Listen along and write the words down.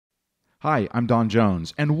Hi, I'm Don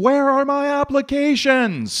Jones, and where are my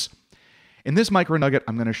applications? In this MicroNugget,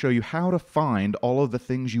 I'm going to show you how to find all of the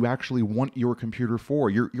things you actually want your computer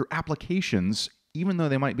for, your applications, even though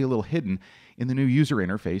they might be a little hidden in the new user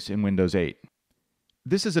interface in Windows 8.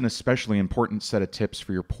 This is an especially important set of tips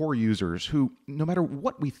for your poor users who, no matter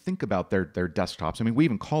what we think about their desktops, I mean, we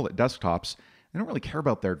even call it desktops, they don't really care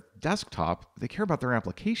about their desktop, they care about their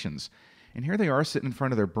applications. And here they are sitting in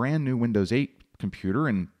front of their brand new Windows 8 computer,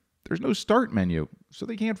 and there's no start menu, so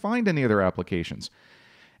they can't find any of their applications.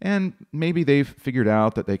 And maybe they've figured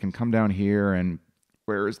out that they can come down here and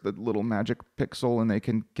where's the little magic pixel and they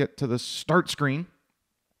can get to the start screen.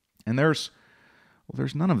 And there's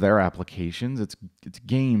none of their applications. It's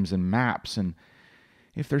games and maps. And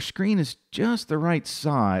if their screen is just the right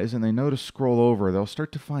size and they know to scroll over, they'll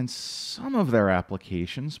start to find some of their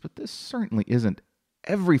applications, but this certainly isn't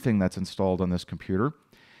everything that's installed on this computer.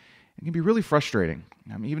 It can be really frustrating.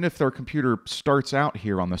 I mean, even if their computer starts out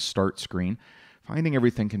here on the start screen, finding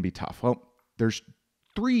everything can be tough. Well, there's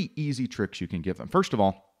 3 easy tricks you can give them. First of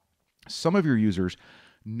all, some of your users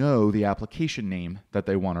know the application name that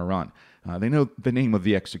they want to run. They know the name of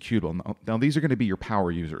the executable. Now, these are going to be your power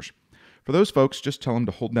users. For those folks, just tell them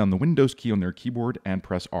to hold down the Windows key on their keyboard and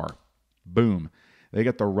press R. Boom. They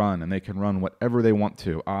get to run, and they can run whatever they want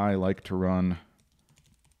to. I like to run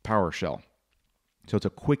PowerShell. So it's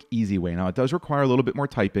a quick, easy way. Now, it does require a little bit more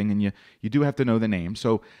typing, and you do have to know the name.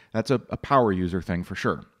 So that's a power user thing for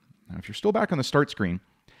sure. Now, if you're still back on the start screen,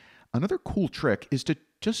 another cool trick is to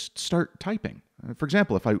just start typing. For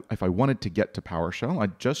example, if I wanted to get to PowerShell,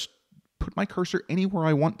 I'd just put my cursor anywhere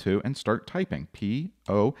I want to and start typing,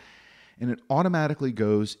 P-O, and it automatically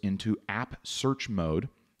goes into app search mode,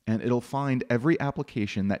 and it'll find every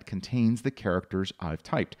application that contains the characters I've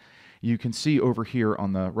typed. You can see over here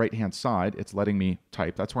on the right-hand side, it's letting me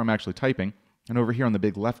type. That's where I'm actually typing. And over here on the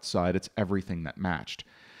big left side, it's everything that matched.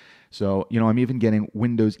 So, I'm even getting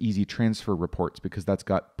Windows Easy Transfer reports because that's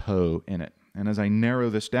got PO in it. And as I narrow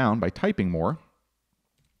this down by typing more,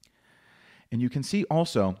 and you can see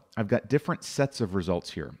also, I've got different sets of results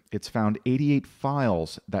here. It's found 88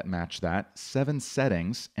 files that match that, 7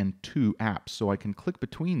 settings, and 2 apps. So I can click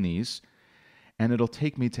between these, and it'll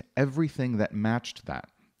take me to everything that matched that.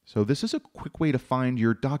 So this is a quick way to find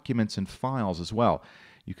your documents and files as well.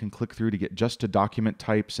 You can click through to get just to document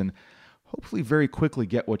types and hopefully very quickly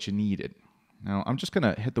get what you needed. Now, I'm just going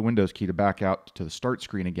to hit the Windows key to back out to the start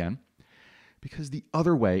screen again, because the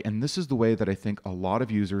other way, and this is the way that I think a lot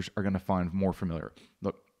of users are going to find more familiar.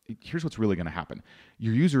 Look, here's what's really going to happen.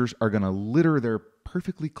 Your users are going to litter their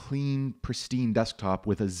perfectly clean, pristine desktop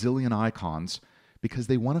with a zillion icons because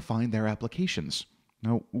they want to find their applications.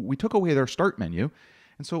 Now, we took away their start menu,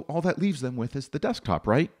 and so all that leaves them with is the desktop,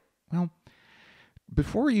 right? Well,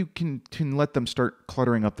 before you can let them start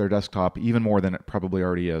cluttering up their desktop even more than it probably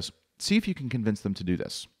already is, see if you can convince them to do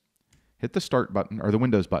this. Hit the Start button, or the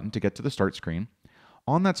Windows button, to get to the Start screen.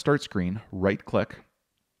 On that Start screen, right-click,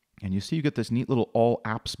 and you see you get this neat little All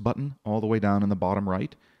Apps button all the way down in the bottom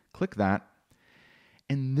right. Click that,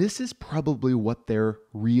 and this is probably what they're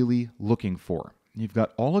really looking for. You've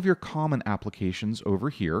got all of your common applications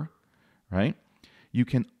over here, right? You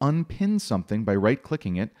can unpin something by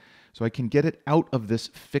right-clicking it, so I can get it out of this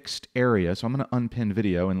fixed area. So I'm going to unpin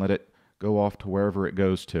video and let it go off to wherever it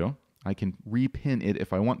goes to. I can repin it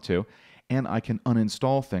if I want to, and I can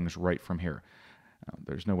uninstall things right from here.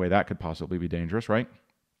 There's no way that could possibly be dangerous, right?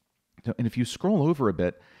 So, and if you scroll over a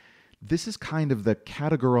bit, this is kind of the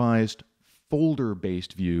categorized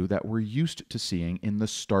folder-based view that we're used to seeing in the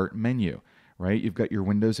Start menu, right? You've got your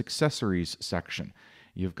Windows Accessories section.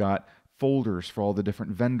 You've got folders for all the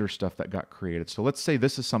different vendor stuff that got created. So let's say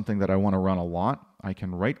this is something that I want to run a lot. I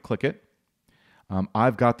can right-click it.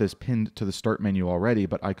 I've got this pinned to the Start menu already,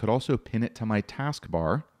 but I could also pin it to my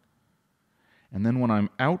taskbar. And then when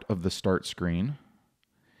I'm out of the Start screen,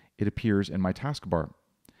 it appears in my taskbar.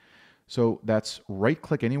 So that's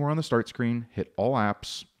right-click anywhere on the Start screen, hit All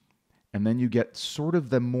Apps, and then you get sort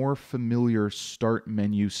of the more familiar Start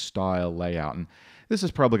menu style layout. And this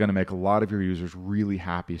is probably going to make a lot of your users really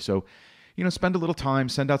happy. So, spend a little time,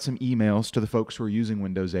 send out some emails to the folks who are using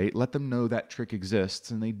Windows 8, let them know that trick exists,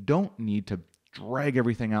 and they don't need to drag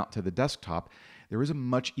everything out to the desktop. There is a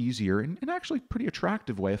much easier and actually pretty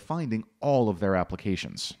attractive way of finding all of their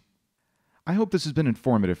applications. I hope this has been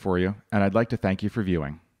informative for you, and I'd like to thank you for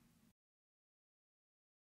viewing.